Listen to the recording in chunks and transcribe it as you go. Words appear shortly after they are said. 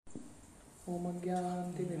ओम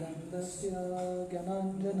ज्ञानतिमिरन्दस्य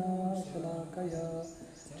ज्ञानाञ्जनशलाकया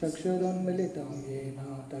चक्षुरुन्मिलितं येन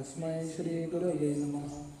तस्मै श्रीगुरवे नमः।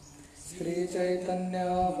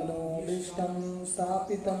 श्रीचैतन्यमनोभीष्टं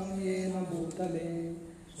स्थापितं येन भूतले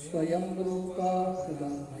स्वयं रूपा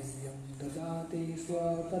सदा मह्यं ददाति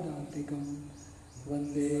स्वपदान्तिकं।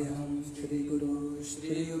 वन्देऽहं श्रीगुरो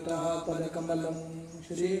श्रीयुतापदकमलं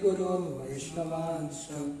श्रीगुरुं वैष्णवांश्च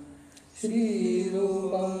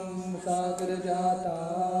श्रीरूपं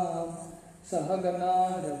सागरजातां सहगना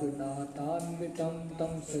रघुनाथान्वितं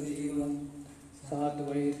तं सजीवं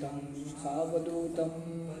साद्वैतं सावधूतं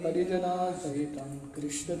परिजनसहितं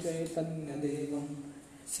कृष्णचैतन्यदेवं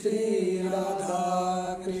श्रीराधा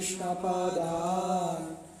कृष्णपादान्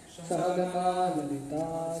सहगना ललिता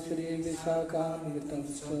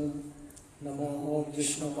श्रीविशाखान्वितंश्च। नमो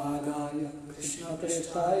विष्णुपादाय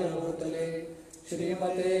कृष्णप्रेष्ठाय भूतले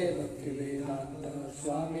श्रीमते भक्तिवेदांत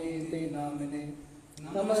स्वामीति नामिने।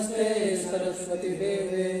 नमस्ते सरस्वती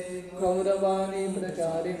देवे गौरवाणी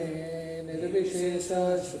प्रचारिणे निर्विशेष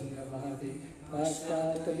शून्यवादी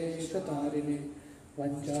पाश्चात्यदेशतारिणे।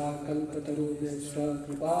 वञ्चाकल्पतरुभ्यश्च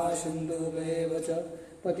कृपा सिन्धुभ्येव च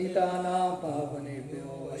पतितानां पावनेभ्यो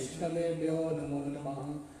वैष्णवेभ्यो नमो नमः।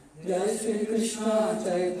 जय श्री कृष्ण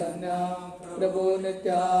चैतन्य प्रभु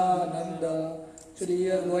नित्यानंद श्री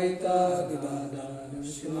अद्वैत गदाधर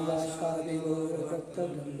श्रीवासादि गौर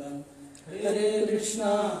भक्तवृंद। हरे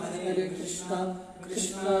कृष्णा कृष्णा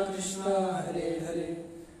कृष्णा हरे हरे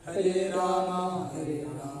हरे राम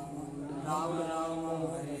राम राम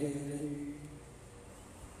हरे हरे।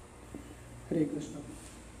 हरे कृष्ण।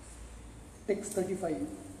 टेक्स्ट 35।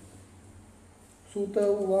 सूत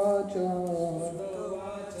उवाच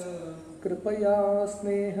कृपया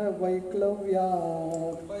स्नेह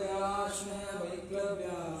वैक्लव्यात्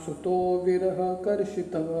सुतो विरह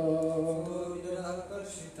कर्षितः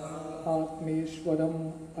आत्मेश्वरम्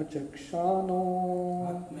अचक्षानो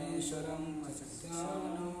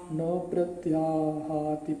न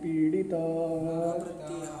प्रत्याहाति पीडितः।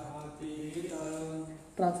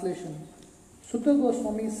 Translation. Sutta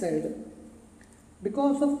Goswami said,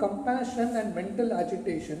 because of compassion and mental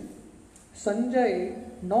agitation, Sanjay,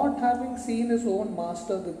 not having seen his own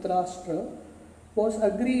master Dhritarashtra, was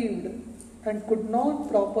aggrieved and could not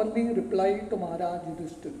properly reply to Maharaj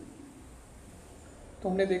Yudhishthir. तो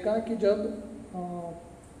हमने देखा कि जब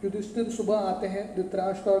युधिष्ठिर सुबह आते हैं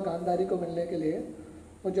धृतराष्ट्र और गांधारी को मिलने के लिए,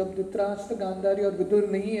 और जब धृतराष्ट्र गांधारी और विदुर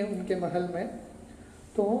नहीं है उनके महल में,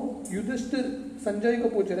 तो युधिष्ठिर संजय को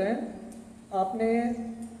पूछ रहे हैं आपने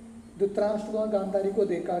धृतराष्ट्र और गांधारी को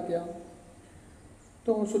देखा क्या?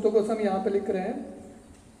 तो सुत गोस्वामी यहाँ पे लिख रहे हैं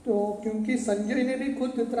तो क्योंकि संजय ने भी खुद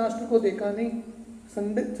धृतराष्ट्र को देखा नहीं,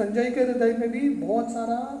 संजय के हृदय में भी बहुत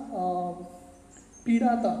सारा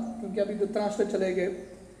पीड़ा था, क्योंकि अभी धृतराष्ट्र चले गए,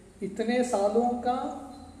 इतने सालों का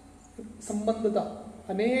संबंध था,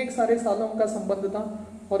 अनेक सारे सालों का संबंध था,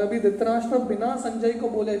 और अभी धृतराष्ट्र बिना संजय को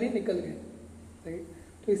बोले भी निकल गए।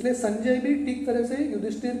 तो इसलिए संजय भी ठीक तरह से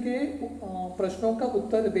युधिष्ठिर के प्रश्नों का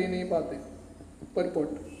उत्तर दे नहीं पाते।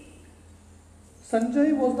 परपोट।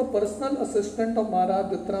 Sanjay was the personal assistant of Maharaj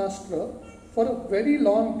Dhritarashtra for a very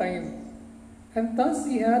long time, and thus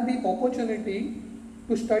he had the opportunity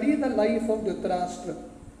to study the life of Dhritarashtra.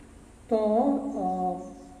 तो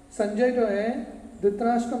संजय जो है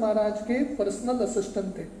धृतराष्ट्र महाराज के पर्सनल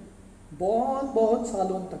असिस्टेंट थे बहुत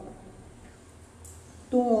सालों तक।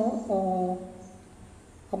 तो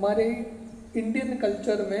हमारे इंडियन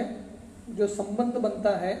कल्चर में जो संबंध बनता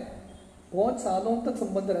है बहुत सालों तक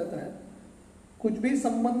संबंध रहता है, कुछ भी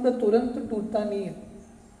संबंध तुरंत टूटता नहीं है।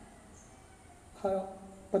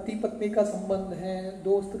 पति पत्नी का संबंध है,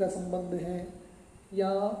 दोस्त का संबंध है,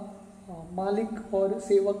 या मालिक और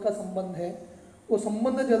सेवक का संबंध है, वो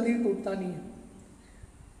संबंध जल्दी टूटता नहीं है।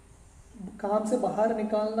 काम से बाहर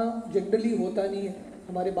निकालना जनरली होता नहीं है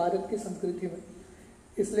हमारे भारत की संस्कृति में।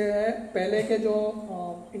 इसलिए पहले के जो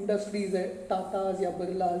इंडस्ट्रीज है, टाटाज या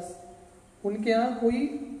बिरलास, उनके यहाँ कोई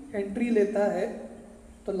एंट्री लेता है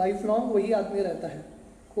तो लाइफ लॉन्ग वही आदमी रहता है,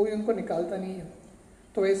 कोई उनको निकालता नहीं है।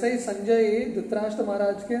 तो वैसे ही संजय धृतराष्ट्र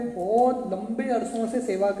महाराज के बहुत लंबे अरसों से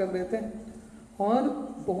सेवा कर रहे थे, और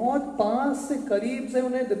बहुत पास से करीब से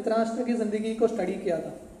उन्हें धृतराष्ट्र की ज़िंदगी को स्टडी किया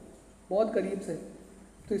था, बहुत करीब से।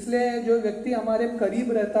 तो इसलिए जो व्यक्ति हमारे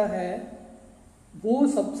करीब रहता है वो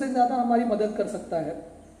सबसे ज़्यादा हमारी मदद कर सकता है,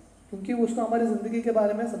 क्योंकि उसको हमारी ज़िंदगी के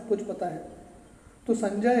बारे में सब कुछ पता है। तो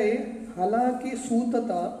संजय हालांकि सूत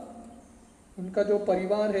था, उनका जो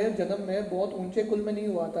परिवार है जन्म में बहुत ऊंचे कुल में नहीं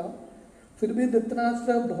हुआ था, फिर भी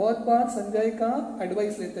धृतराष्ट्र बहुत बार संजय का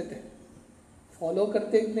एडवाइस लेते थे। फॉलो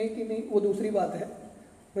करते नहीं कि नहीं वो दूसरी बात है,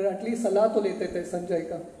 पर एटलीस्ट सलाह तो लेते थे संजय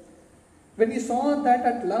का। When he saw that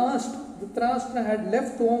at last Dhritarashtra had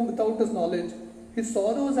left home without his knowledge, his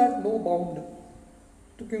sorrows had no bound.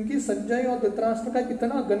 तो क्योंकि संजय और धृतराष्ट्र का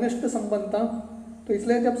इतना घनिष्ठ संबंध था, तो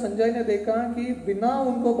इसलिए जब संजय ने देखा कि बिना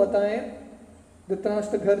उनको बताए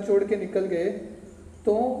धृतराष्ट्र घर छोड़ के निकल गए,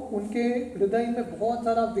 तो उनके हृदय में बहुत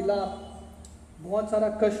सारा विलाप, बहुत सारा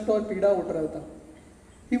कष्ट और पीड़ा उठ रहा था.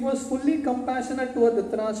 He was fully compassionate toward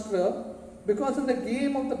Dhritarashtra because in the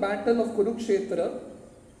game of the battle of Kurukshetra,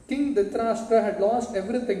 King Dhritarashtra had lost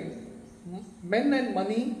everything, men and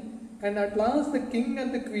money, and at last the king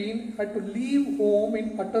and the queen had to leave home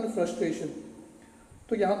in utter frustration.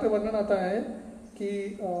 तो यहाँ पे वर्णन आता है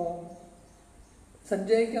कि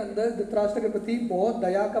संजय के अंदर धृतराष्ट्र के प्रति बहुत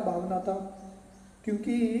दया का भावना था,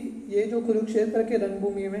 क्योंकि ये जो कुरुक्षेत्र के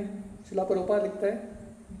रणभूमि में शिला प्रभुपाद लिखता है,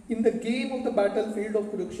 in the game of the battle field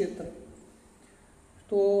of Kurukshetra.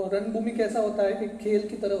 तो रणभूमि कैसा होता है? एक खेल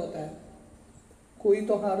की तरह होता है, कोई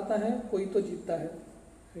तो हारता है, कोई तो जीतता है.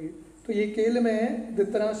 तो ये खेल में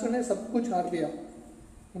धृतराष्ट्र ने सब कुछ हार दिया.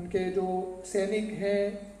 उनके जो सैनिक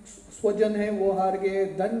हैं, स्वजन हैं, वो हार गए,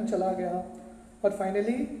 धन चला गया, और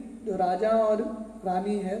फाइनली जो राजा और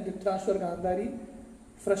रानी है धृतराष्ट्र और गांधारी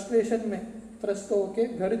फ्रस्ट्रेशन में त्रस्त होके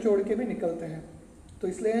घर छोड़ के भी निकलते हैं. तो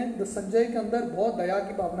इसलिए संजय के अंदर बहुत दया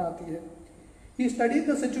की भावना आती है. He studied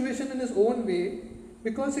the situation in his own way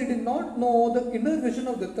because he did not know the inner vision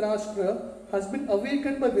of Dhritarashtra has been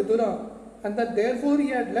awakened by Vidura, and that therefore he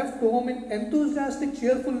had left home in enthusiastic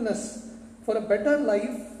cheerfulness for a better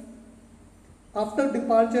life after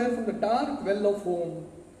departure from the dark well of home.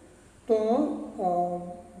 तो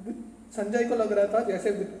संजय को लग रहा था, जैसे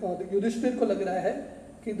युधिष्ठिर को लग रहा है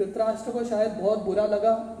कि धृतराष्ट्र को शायद बहुत बुरा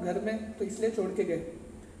लगा घर में, तो इसलिए छोड़ के गए.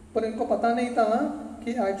 पर इनको पता नहीं था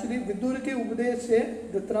कि एक्चुअली विदुर के उपदेश से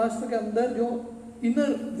धृतराष्ट्र के अंदर जो इनर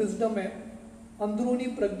विजडम है, अंदरूनी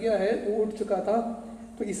प्रज्ञा है, वो उठ चुका था.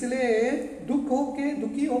 तो इसलिए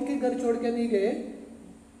दुखी होके घर छोड़ के नहीं गए,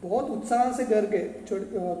 बहुत उत्साह से घर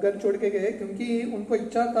छोड़ के गए, क्योंकि उनको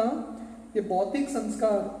इच्छा था ये भौतिक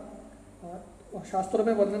संस्कार. शास्त्रों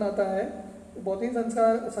में वर्णन आता है भौतिक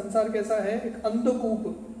संसार कैसा है, एक अंधकूप,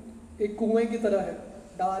 एक कुएं की तरह है,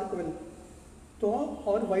 डार्क वेल. तो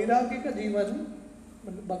और वैराग्य का जीवन,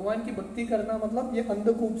 भगवान की भक्ति करना, मतलब ये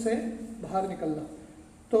अंधकूप से बाहर निकलना.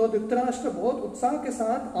 तो धृतराष्ट्र बहुत उत्साह के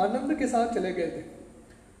साथ, आनंद के साथ चले गए थे.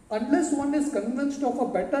 Unless one is convinced of a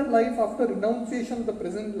better life after renunciation of the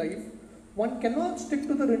present life, one cannot stick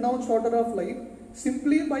to the renounced order of life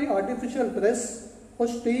simply by artificial dress or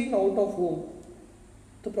staying out of home.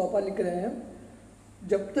 तो प्रभुपाद लिख रहे हैं,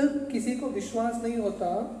 जब तक किसी को विश्वास नहीं होता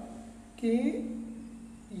कि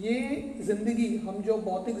ये जिंदगी, हम जो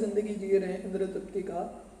भौतिक जिंदगी जी रहे हैं इंद्रिय तृप्ति का,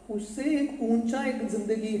 उससे एक ऊंचा एक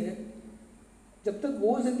जिंदगी है, जब तक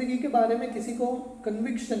वो जिंदगी के बारे में किसी को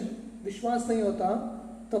कन्विक्शन, विश्वास नहीं होता,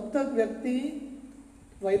 तब तक व्यक्ति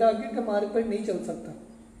वैराग्य के मार्ग पर नहीं चल सकता.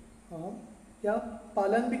 हाँ, या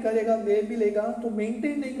पालन भी करेगा, वे भी लेगा, तो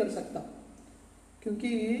मेंटेन नहीं कर सकता, क्योंकि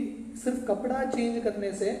सिर्फ कपड़ा चेंज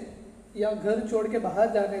करने से या घर छोड़ के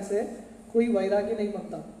बाहर जाने से कोई वैराग्य नहीं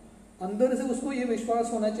बनता. अंदर से उसको ये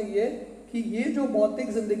विश्वास होना चाहिए कि ये जो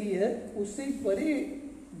भौतिक जिंदगी है उससे परे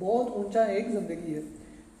बहुत ऊंचा एक जिंदगी है.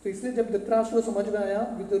 तो इसलिए जब धृतराष्ट्र समझ में आया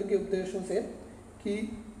विदुर के उपदेशों से कि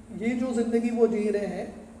ये जो जिंदगी वो जी रहे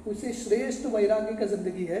हैं उससे श्रेष्ठ वैराग्य का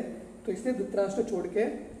जिंदगी है, तो इसलिए धृतराष्ट्र छोड़ के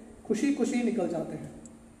खुशी खुशी निकल जाते हैं.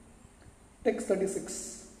 Text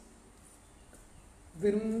 36.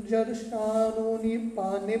 विरुञ्जर्षाणुनि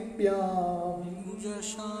पाणिभ्याम्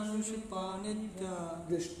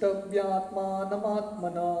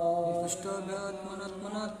दिष्टव्यात्मानमात्मना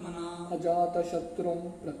अजातशत्रुं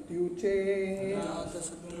प्रत्युचे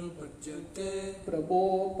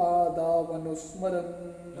प्रभोपादावनुस्मरन्.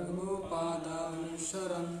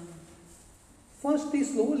 First he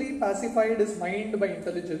slowly pacified his mind by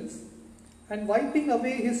intelligence, and wiping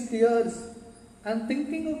away his tears and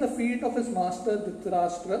thinking of the feet of his master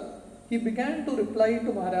Dhritarashtra, he began to reply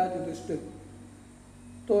to Maharaj Yudhishthir.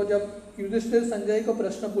 तो जब युधिष्ठिर संजय को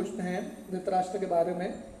प्रश्न पूछते हैं धृतराष्ट्र के बारे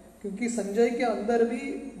में, क्योंकि संजय के अंदर भी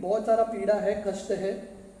बहुत सारा पीड़ा है, कष्ट है,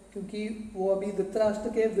 क्योंकि वो अभी धृतराष्ट्र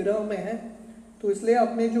के विरह में है, तो इसलिए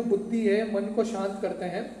अपने जो बुद्धि है, मन को शांत करते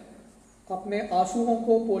हैं, अपने आंसुओं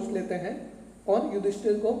को पोंछ लेते हैं और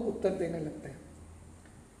युधिष्ठिर को उत्तर देने लगते हैं.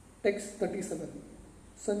 टेक्स्ट 37.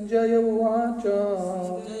 संजय उवाच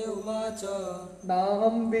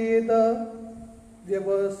नाहं वेद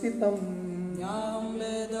व्यवसितं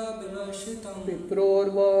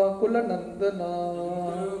पित्रोर्व कुलनंदन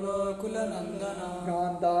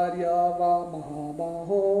गांधार्या वा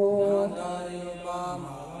महाबाहो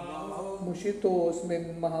मुषितोऽस्मिन्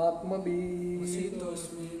महात्मभिः.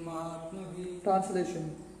 Translation.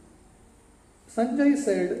 Sanjay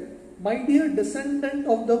said, "My dear descendant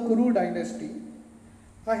of the Kuru dynasty,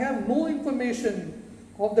 I have no information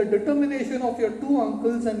of the determination of your two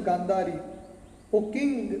uncles and Gandhari. O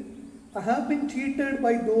king, I have been cheated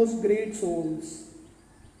by those great souls."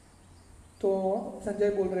 तो संजय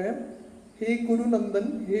बोल रहे हैं, हे कुरुनंदन,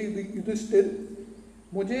 हे युधिष्ठिर,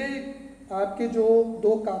 मुझे आपके जो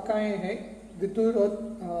दो काकाएं हैं विदुर और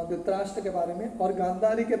धृतराष्ट्र के बारे में और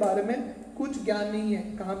गांधारी के बारे में कुछ ज्ञान नहीं है,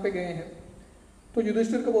 कहाँ पे गए हैं। तो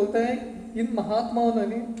युधिष्ठिर को बोलता है, इन महात्माओं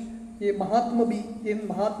ने, इन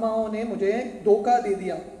महात्माओं ने मुझे धोखा दे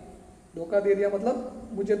दिया। धोखा दे दिया मतलब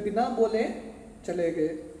मुझे बिना बोले चले गए।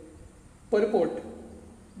 Purport: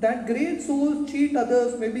 That great souls cheat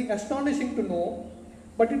others may be astonishing to know,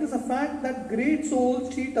 but it is a fact that great souls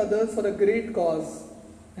cheat others for a great cause.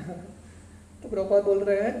 तो प्रभुपाद बोल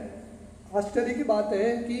रहे हैं, आश्चर्य की बात है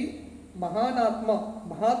कि महान आत्मा,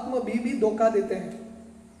 महात्मा भी धोखा देते हैं।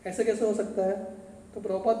 ऐसे कैसे हो सकता है? तो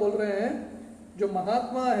प्रभुपाद बोल रहे हैं, जो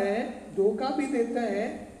महात्मा है धोखा भी देते हैं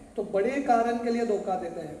तो बड़े कारण के लिए धोखा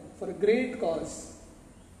देते हैं, for a great cause.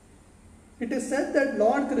 It is said that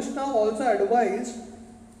Lord Krishna also advised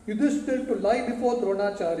Yudhishthir to lie before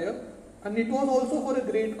Dronacharya, and it was also for a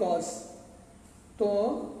great cause. तो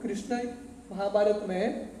कृष्ण महाभारत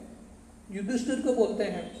में युधिष्ठिर को बोलते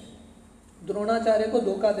हैं द्रोणाचार्य को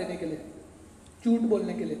धोखा देने के लिए, झूठ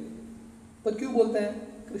बोलने के लिए। पर क्यों बोलते हैं?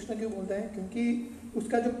 कृष्ण क्यों बोलते हैं? क्योंकि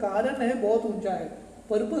उसका जो कारण है बहुत ऊंचा है,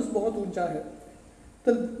 पर्पस बहुत ऊंचा है।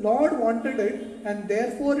 The Lord wanted it and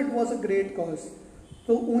therefore it was a great cause.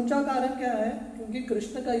 तो ऊंचा कारण क्या है? क्योंकि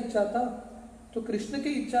कृष्ण का इच्छा था, तो कृष्ण की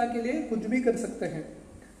इच्छा के लिए कुछ भी कर सकते हैं।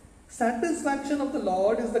 Satisfaction of the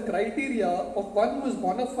Lord is the criteria of one who is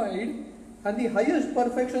bona fide, and the highest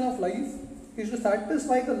perfection of life is to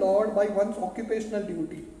satisfy the Lord by one's occupational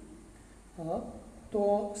duty. हाँ, तो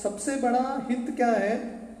सबसे बड़ा हित क्या है?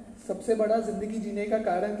 सबसे बड़ा जिंदगी जीने का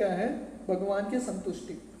कारण क्या है? भगवान की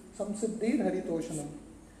संतुष्टि, संसिद्धि हरितोषणम।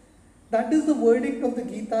 That is the verdict of the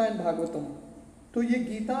Gita and Bhagavatam. तो ये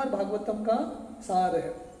गीता और भागवतम का सार है।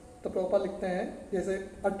 तो प्रभुपाद लिखते हैं, जैसे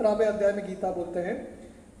 18वें अध्याय में गीता बोलते हैं,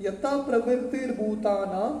 यथा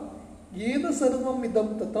प्रवृत्तिर्भूतानां येन सर्वम इदं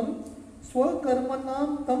ततं स्वकर्मणां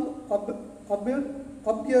तम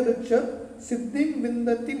अभ्यर्च्य सिद्धिं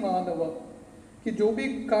विन्दति मानव। कि जो भी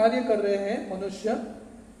कार्य कर रहे हैं मनुष्य,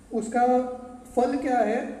 उसका फल क्या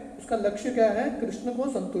है, उसका लक्ष्य क्या है? कृष्ण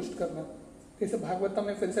को संतुष्ट करना। जैसे भागवतम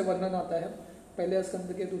में फिर से वर्णन आता है पहले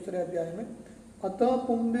स्कंद के 2 अध्याय में, अतः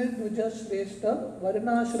पुंड्रध्वज श्रेष्ठ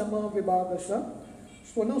वर्णाश्रम विभागश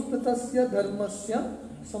स्वनुस्तस्य धर्मस्य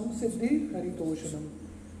संसिद्धि हरितोषणम।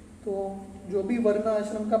 तो जो भी वर्ण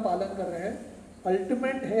आश्रम का पालन कर रहे हैं,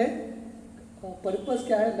 अल्टीमेट है, पर्पस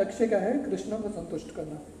क्या है, लक्ष्य क्या है? कृष्ण को संतुष्ट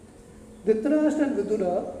करना। Dhritarashtra and Vidura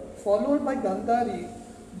followed by Gandhari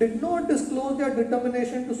did not disclose their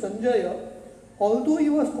determination to Sanjaya, although he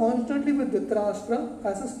was constantly with Dhritarashtra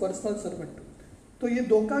as his personal servant. तो ये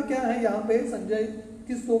धोखा क्या है? यहाँ पे संजय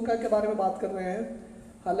किस धोखा के बारे में बात कर रहे हैं?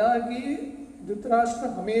 हालांकि धृतराष्ट्र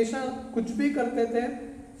हमेशा कुछ भी करते थे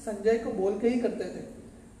संजय को बोल के ही करते थे,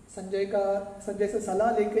 संजय से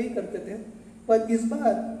सलाह लेके ही करते थे। पर इस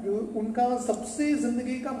बार जो उनका सबसे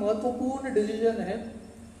जिंदगी का महत्वपूर्ण डिसीजन है,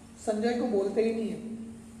 संजय को बोलते ही नहीं है।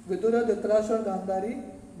 विदुर, धृतराष्ट्र और गांधारी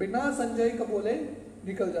बिना संजय को बोले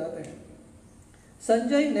निकल जाते हैं।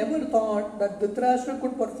 Sanjaya never thought that Dhritarashtra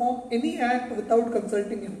could perform any act without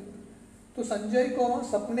consulting him. तो संजय को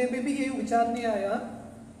सपने में भी ये विचार नहीं आया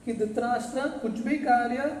कि धृतराष्ट्र कुछ भी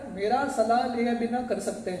कार्य मेरा सलाह लिए बिना कर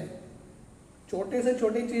सकते हैं। छोटे से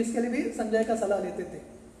छोटी चीज के लिए भी संजय का सलाह लेते थे।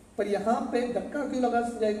 पर यहाँ पे धक्का क्यों लगा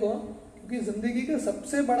संजय को? क्योंकि जिंदगी का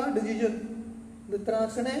सबसे बड़ा डिसीजन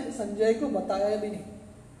धृतराष्ट्र ने संजय को बताया भी नहीं,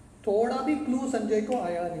 थोड़ा भी क्लू संजय को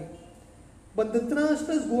आया नहीं। But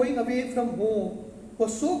Dhritarashtra's going away from home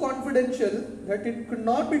was so confidential that it could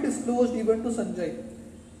not be disclosed even to Sanjay.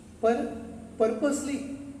 पर purposely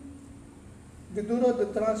विदुर और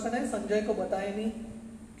धृतराष्ट्र ने संजय को बताया नहीं,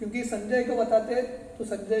 क्योंकि संजय को बताते तो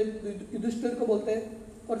संजय युधिष्ठिर को बोलते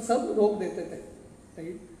और सब रोक देते थे,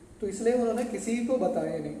 राइट? तो इसलिए उन्होंने किसी को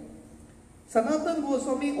बताया नहीं। Sanatana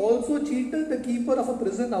Goswami also cheated the keeper of a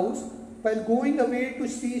prison house while going away to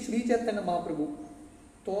see Shri Chaitanya Mahaprabhu.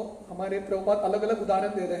 तो हमारे प्रभुपाद अलग अलग उदाहरण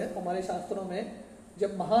दे रहे हैं हमारे शास्त्रों में,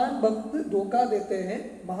 जब महान भक्त धोखा देते हैं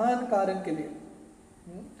महान कारण के लिए।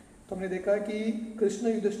 तो हमने देखा कि कृष्ण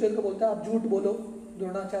युधिष्ठिर को बोलता है आप झूठ बोलो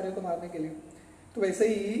द्रोणाचार्य को मारने के लिए। तो वैसे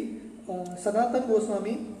ही सनातन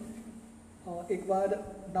गोस्वामी एक बार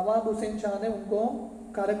नवाब हुसैन शाह ने उनको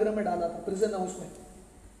कारागृह में डाला था, प्रिजन हाउस में,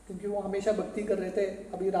 क्योंकि वो हमेशा भक्ति कर रहे थे,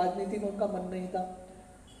 अभी राजनीति में उनका मन नहीं था।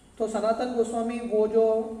 तो सनातन गोस्वामी वो जो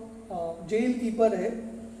जेल कीपर है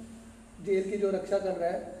जेल की जो रक्षा कर रहा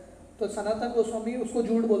है, तो सनातन गोस्वामी उसको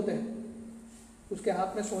झूठ बोलते हैं, उसके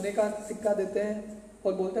हाथ में सोने का सिक्का देते हैं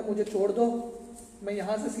और बोलते हैं मुझे छोड़ दो, मैं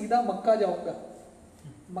यहाँ से सीधा मक्का जाऊँगा,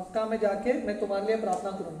 मक्का में जाके मैं तुम्हारे लिए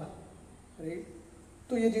प्रार्थना करूँगा। राइट,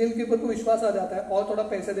 तो ये जेल कीपर को विश्वास आ जाता है और थोड़ा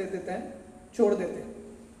पैसे दे देते हैं, छोड़ देते हैं।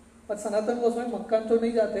 पर सनातन गोस्वामी मक्का तो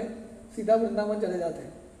नहीं जाते, सीधा वृंदावन चले जाते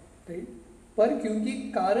हैं। राइट, पर क्योंकि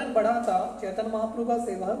कारण बड़ा था चैतन्य महाप्रभु का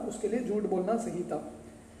सेवा, उसके लिए झूठ बोलना सही था।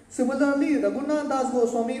 Similarly Raghunath Das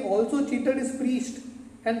Goswami also cheated his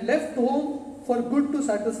priest and left home for good to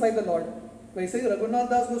satisfy the lord. वैसे ही रघुनाथ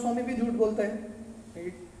दास गोस्वामी भी झूठ बोलते हैं।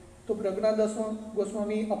 राइट, तो रघुनाथ दास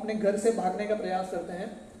गोस्वामी अपने घर से भागने का प्रयास करते हैं।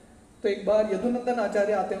 तो एक बार यदुनंदन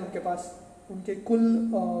आचार्य आते हैं उनके पास, उनके कुल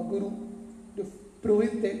गुरु जो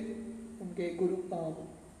पुरोहित थे उनके गुरु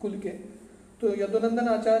कुल के। तो यदुनंदन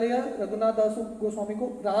आचार्य रघुनाथ दास गोस्वामी को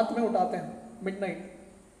रात में उठाते हैं मिडनाइट,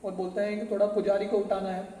 और बोलते हैं कि थोड़ा पुजारी को उठाना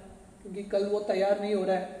है क्योंकि कल वो तैयार नहीं हो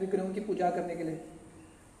रहा है विग्रहों की पूजा करने के लिए।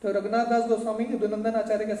 तो रघुनाथ दास गोस्वामी यदुनंदन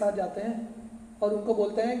आचार्य के साथ जाते हैं और उनको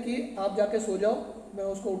बोलते हैं कि आप जाके सो जाओ, मैं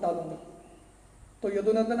उसको उठा लूँगा। तो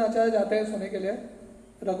यदुनंदन आचार्य जाते हैं सोने के लिए,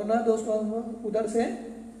 रघुनाथ गोस्वामी उधर से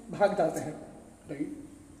भाग जाते हैं। राइट,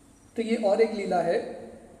 तो ये और एक लीला है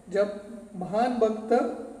जब महान भक्त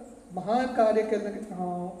महान कार्य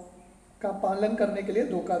का पालन करने के लिए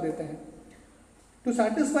धोखा देते हैं। To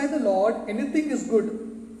satisfy the Lord anything is good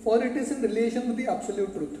for it is in relation with the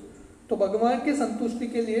absolute truth. तो भगवान के संतुष्टि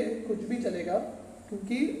के लिए कुछ भी चलेगा,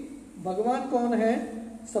 क्योंकि भगवान कौन है?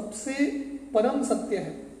 सबसे परम सत्य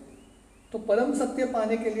है। तो परम सत्य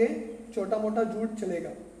पाने के लिए छोटा मोटा झूठ चलेगा,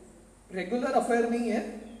 रेगुलर अफेयर नहीं है,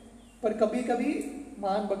 पर कभी कभी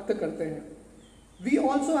महान भक्त करते हैं। We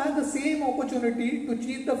also have the same opportunity to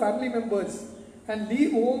cheat the family members and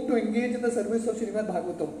leave home to engage in the service of Srimad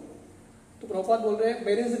Bhagavatam. तो प्रभुपाद बोल रहे हैं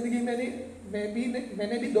मेरी जिंदगी में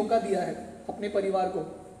मैंने भी धोखा दिया है अपने परिवार को।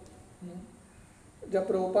 जब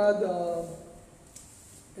प्रभुपाद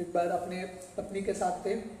एक बार अपने पत्नी के साथ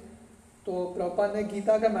थे, तो प्रभुपाद ने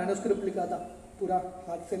गीता का मैन्युस्क्रिप्ट लिखा था, पूरा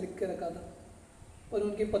हाथ से लिख के रखा था, और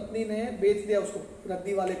उनकी पत्नी ने बेच दिया उसको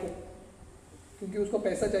रद्दी वाले को, क्योंकि उसको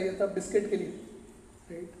पैसा चाहिए था बिस्किट के लिए।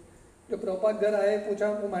 राइट, जब प्रभुपाद घर आए, पूछा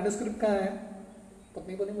वो मैन्युस्क्रिप्ट कहाँ है?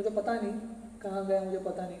 पत्नी बोली मुझे पता नहीं, कहाँ गया मुझे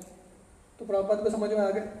पता नहीं। तो प्रभुपाद को समझ में आ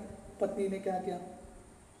गया पत्नी ने क्या किया।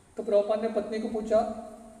 तो प्रभुपाद ने पत्नी को पूछा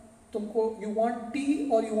तुमको यू वांट टी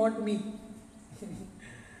और यू वांट मी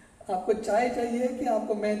आपको चाय चाहिए कि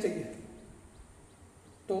आपको मैं चाहिए?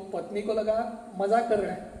 तो पत्नी को लगा मजाक कर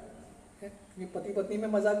रहे हैं, पति पत्नी में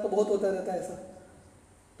मजाक तो बहुत होता रहता है ऐसा।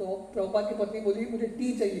 तो प्रभुपाद की पत्नी बोली मुझे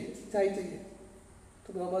टी चाहिए, चाय चाहिए।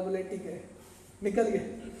 तो प्रभुपाद बोले ठीक है, निकल गए।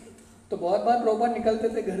 तो बहुत बार प्रभुपाद निकलते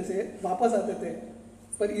थे घर से, वापस आते थे,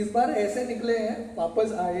 पर इस बार ऐसे निकले हैं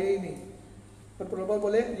वापस आए ही नहीं। पर प्रभुपाद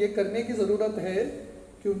बोले ये करने की ज़रूरत है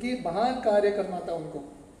क्योंकि महान कार्य करना था उनको।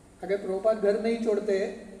 अगर प्रभुपाद घर नहीं छोड़ते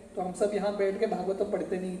तो हम सब यहाँ बैठ के भागवतम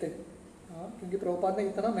पढ़ते नहीं थे। हाँ, क्योंकि प्रभुपाद ने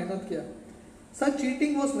इतना मेहनत किया। सच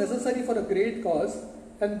cheating was necessary for a great cause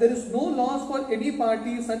and there is no loss for any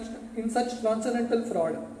party in such transcendental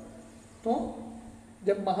fraud. तो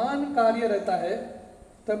जब महान कार्य रहता है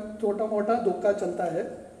तब छोटा मोटा धोखा चलता है,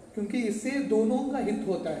 क्योंकि इससे दोनों का हित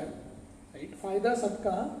होता है। राइट, फायदा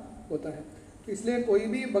सबका होता है। तो इसलिए कोई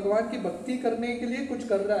भी भगवान की भक्ति करने के लिए कुछ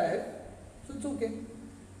कर रहा है सुन ओके।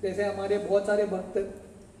 जैसे हमारे बहुत सारे भक्त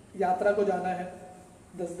यात्रा को जाना है,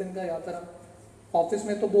 10 दिन का यात्रा, ऑफिस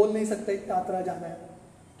में तो बोल नहीं सकते यात्रा जाना है,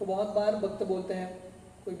 तो बहुत बार भक्त बोलते हैं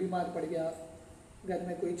कोई बीमार पड़ गया, घर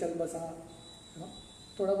में कोई चल बसा,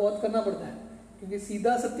 थोड़ा बहुत करना पड़ता है, क्योंकि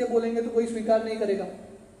सीधा सत्य बोलेंगे तो कोई स्वीकार नहीं करेगा।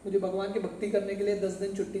 मुझे भगवान की भक्ति करने के लिए 10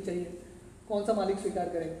 दिन छुट्टी चाहिए, कौन सा मालिक स्वीकार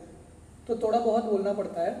करेगा? तो थोड़ा बहुत बोलना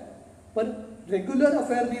पड़ता है, पर रेगुलर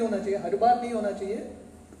अफेयर नहीं होना चाहिए, हर बार नहीं होना चाहिए,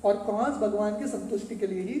 और कॉज भगवान की संतुष्टि के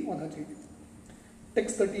लिए ही होना चाहिए।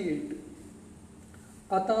 टेक्स्ट 38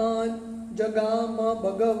 अता जगाम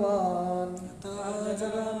भगवान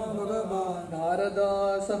नारद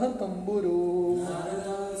सह तंबुरु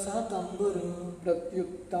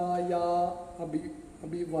प्रत्युत्ताया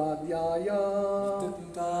अभिवाद्याय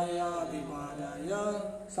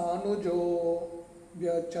सानुजो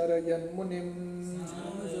व्यचरयन् मुनिम्।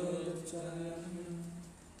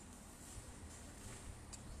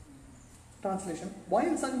 Translation: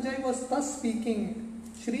 While Sanjay was thus speaking,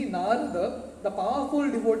 Shri Narada, the powerful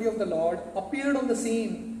devotee of the Lord, appeared on the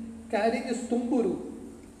scene carrying his tumburu.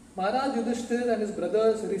 Maharaj Yudhishthir and his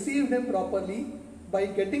brothers received him properly by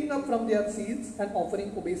getting up from their seats and offering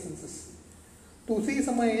obeisances. तो उसी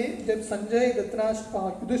समय जब संजय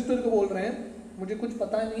युधिष्ठिर को बोल रहे हैं मुझे कुछ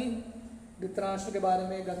पता नहीं धृतराष्ट्र के बारे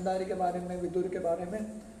में, गांधारी के बारे में, विदुर के बारे में,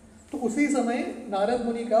 तो उसी समय नारद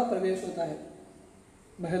मुनि का प्रवेश होता है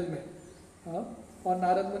महल में। हाँ, और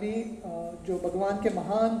नारद मुनि जो भगवान के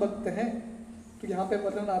महान भक्त हैं, तो यहाँ पे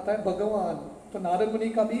वर्णन आता है भगवान, तो नारद मुनि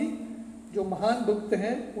का भी जो महान भक्त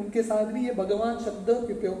हैं उनके साथ भी ये भगवान शब्द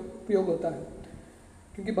उपयोग होता है,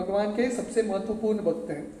 क्योंकि भगवान के सबसे महत्वपूर्ण भक्त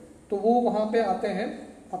हैं। तो वो वहाँ पे आते हैं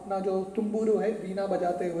अपना जो तुम्बुरु है वीणा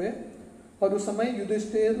बजाते हुए, और उस समय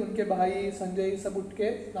युधिष्ठिर, उनके भाई संजय सब उठ के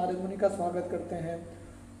नारद मुनि का स्वागत करते हैं,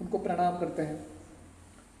 उनको प्रणाम करते हैं।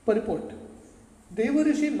 Purport: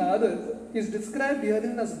 Devarishi Narad is described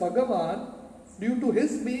herein as Bhagavan due to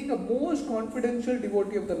his being a most confidential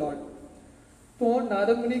devotee of the Lord. तो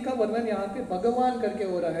नारद मुनि का वर्णन यहाँ पे भगवान करके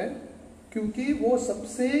हो रहा है, क्योंकि वो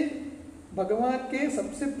सबसे भगवान के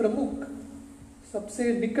सबसे प्रमुख,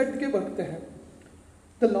 सबसे निकट के भक्त हैं।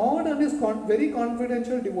 The Lord and his very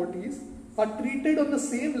confidential devotees are treated on the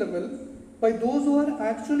same level by those who are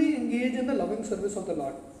actually engaged in the loving service of the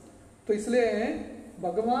Lord. तो इसलिए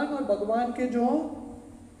भगवान और भगवान के जो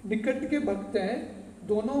निकट के भक्त हैं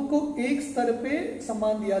दोनों को एक स्तर पे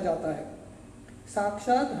सम्मान दिया जाता है।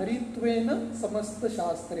 साक्षात हरित्वेन समस्त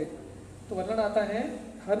शास्त्रे, तो वर्णन आता है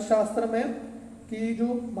हर शास्त्र में कि जो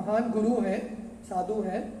महान गुरु हैं, साधु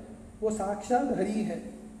हैं, वो साक्षात हरि है,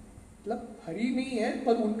 मतलब हरि नहीं है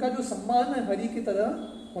पर उनका जो सम्मान है हरि की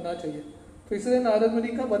तरह होना चाहिए। तो इसलिए नारद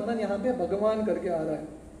मुनि का वर्णन यहाँ पे भगवान करके आ रहा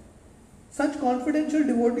है। Such confidential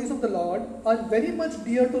devotees of the Lord are very much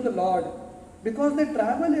dear to the Lord because they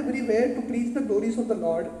travel everywhere to preach the glories of the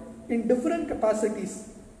Lord in different capacities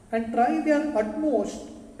and try their utmost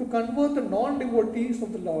to convert the non-devotees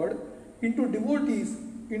of the Lord into devotees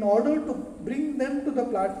in order to bring them to the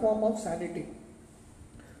platform of sanity.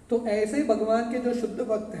 तो ऐसे भगवान के जो शुद्ध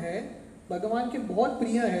भक्त हैं भगवान के बहुत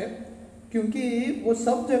प्रिय हैं, क्योंकि वो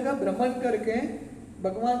सब जगह भ्रमण करके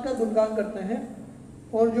भगवान का गुणगान करते हैं,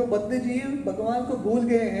 और जो बद्ध जीव भगवान को भूल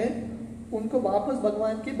गए हैं उनको वापस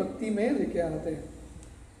भगवान की भक्ति में लेके आते हैं।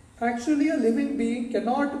 Actually, a living being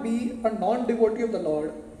cannot be a non-devotee of the Lord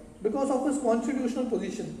because of his constitutional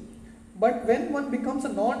position. But when one becomes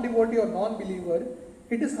a non-devotee or non-believer,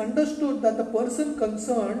 it is understood that the person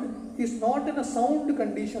concerned is not in a sound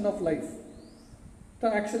condition of life.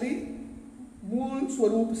 तो actually मूल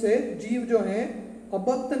स्वरूप से जीव जो है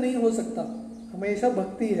अभक्त नहीं हो सकता, हमेशा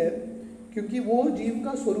भक्ति है, क्योंकि वो जीव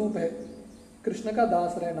का स्वरूप है कृष्ण का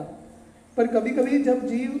दास रहना। पर कभी कभी जब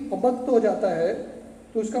जीव अभक्त हो जाता है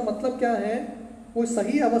तो उसका मतलब क्या है, वो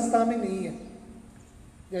सही अवस्था में नहीं है।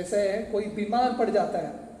 जैसे कोई बीमार पड़ जाता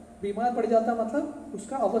है, बीमार पड़ जाता मतलब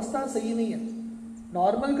उसका अवस्था सही नहीं है।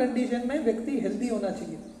 नॉर्मल कंडीशन में व्यक्ति हेल्दी होना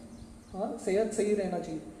चाहिए, हाँ, सेहत सही रहना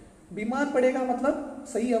चाहिए। बीमार पड़ेगा मतलब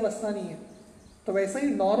सही अवस्था नहीं है। तो वैसे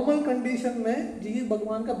ही नॉर्मल कंडीशन में जीव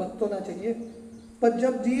भगवान का भक्त होना चाहिए, पर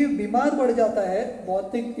जब जीव बीमार पड़ जाता है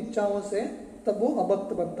भौतिक इच्छाओं से तब वो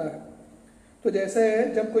अभक्त बनता है। तो जैसे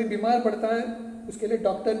जब कोई बीमार पड़ता है उसके लिए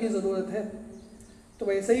डॉक्टर की ज़रूरत है, तो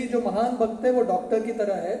वैसे ही जो महान भक्त है वो डॉक्टर की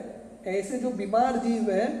तरह है। ऐसे जो बीमार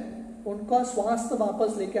जीव है उनका स्वास्थ्य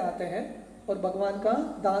वापस लेके आते हैं और भगवान का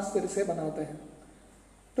दास फिर से बनाते हैं।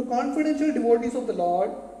 तो confidential devotees of the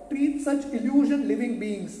lord treat such illusion living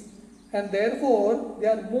beings and therefore they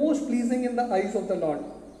are most pleasing in the eyes of the lord.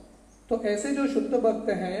 तो ऐसे जो शुद्ध भक्त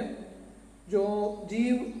हैं, जो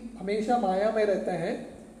जीव हमेशा माया में रहते हैं,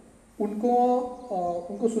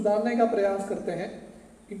 उनको सुधारने का प्रयास करते हैं,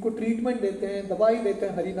 इनको ट्रीटमेंट देते हैं, दवाई देते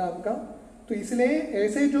हैं हरि नाम का। तो इसलिए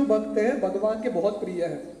ऐसे जो भक्त है भगवान के बहुत प्रिय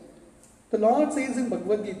है। The lord says in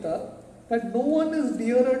Bhagavad Gita that no one is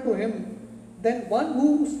dearer to him than one who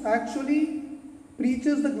actually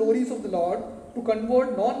preaches the glories of the lord to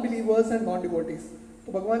convert non believers and non devotees.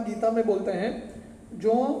 तो भगवान गीता में बोलते हैं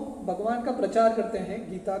जो भगवान का प्रचार करते हैं,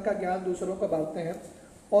 गीता का ज्ञान दूसरों को बांटते हैं,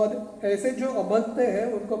 और ऐसे जो अभक्त है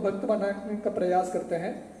उनको भक्त बनाने का प्रयास करते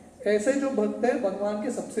हैं, ऐसे जो भक्त है भगवान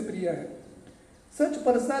के सबसे प्रिय है। सच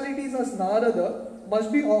personalities as Narad must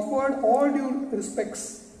be offered all due respects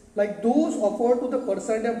like those offered to the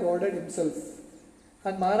person of godhead himself.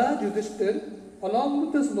 And Maharaj Yudhishthir along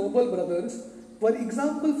with his noble brothers were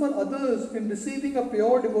example for others in receiving a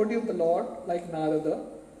pure devotee of the Lord like Narada,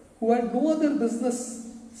 who had no other business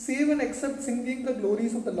save and except singing the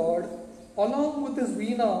glories of the Lord along with his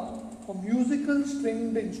veena, a musical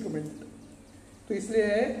stringed instrument. तो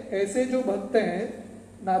इसलिए ऐसे जो भक्त हैं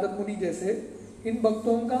नारद मुनि जैसे, इन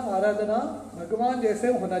भक्तों का आराधना भगवान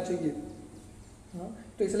जैसे होना चाहिए।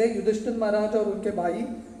 तो इसलिए युधिष्ठिर महाराज और उनके भाई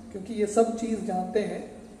क्योंकि ये सब चीज़ जानते हैं,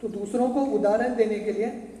 तो दूसरों को उदाहरण देने के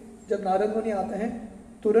लिए जब नारद मुनि आते हैं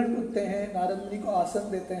तुरंत उठते हैं, नारद मुनि को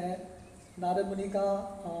आसन देते हैं, नारद मुनि का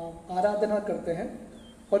आराधना करते हैं,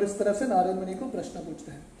 और इस तरह से नारद मुनि को प्रश्न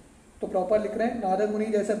पूछते हैं। तो प्रॉपर लिख रहे हैं नारद मुनि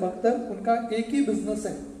जैसे भक्त उनका एक ही बिजनेस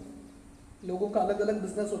है, लोगों का अलग अलग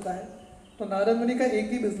बिजनेस होता है, तो नारद मुनि का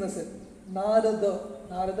एक ही बिजनेस है, नारद।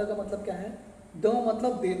 नारद का मतलब क्या है? द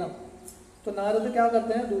मतलब देना। तो नारद क्या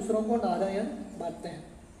करते हैं? दूसरों को नारायण बांटते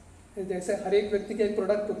हैं। जैसे हर एक व्यक्ति का एक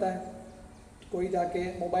प्रोडक्ट होता है, कोई जाके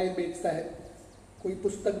मोबाइल बेचता है, कोई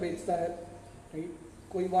पुस्तक बेचता है, राइट,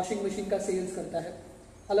 कोई वॉशिंग मशीन का सेल्स करता है,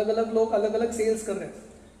 अलग अलग लोग अलग अलग सेल्स कर रहे हैं।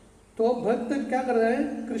 तो भक्त क्या कर रहे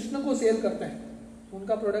हैं? कृष्ण को सेल करते हैं,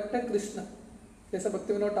 उनका प्रोडक्ट है कृष्ण। जैसे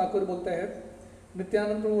भक्ति विनोद ठाकुर बोलते हैं,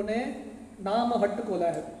 नित्यानंद प्रभु ने नाम हट खोला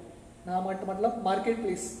है। नाम हट मतलब मार्केट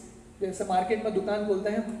प्लेस, जैसे मार्केट में दुकान खोलते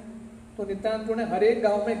हैं, तो नित्यानंद प्रभु ने हर एक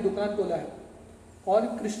गांव में एक दुकान खोला है और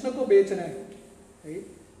कृष्ण को बेच रहे हैं,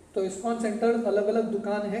 राइट। तो इस्कॉन सेंटर अलग अलग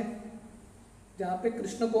दुकान है जहाँ पे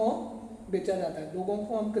कृष्ण को बेचा जाता है, लोगों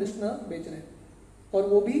को हम कृष्ण बेच रहे हैं, और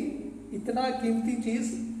वो भी इतना कीमती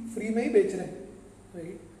चीज फ्री में ही बेच रहे हैं,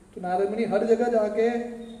 राइट। तो नारद मुनि हर जगह जाके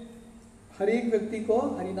हर एक व्यक्ति को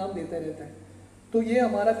हरि नाम देते रहता है। तो ये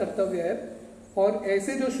हमारा कर्तव्य है, और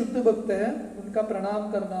ऐसे जो शुद्ध भक्त हैं उनका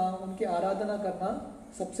प्रणाम करना, उनकी आराधना करना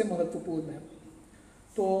सबसे महत्वपूर्ण है।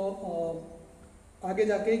 तो आगे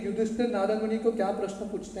जाके युधिष्ठिर नारद मुनि को क्या प्रश्न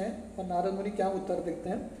पूछते हैं और नारद मुनि क्या उत्तर देते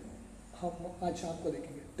हैं, हम आज शाम को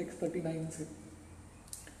देखेंगे टेक्स्ट 39 से।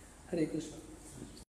 हरे कृष्ण।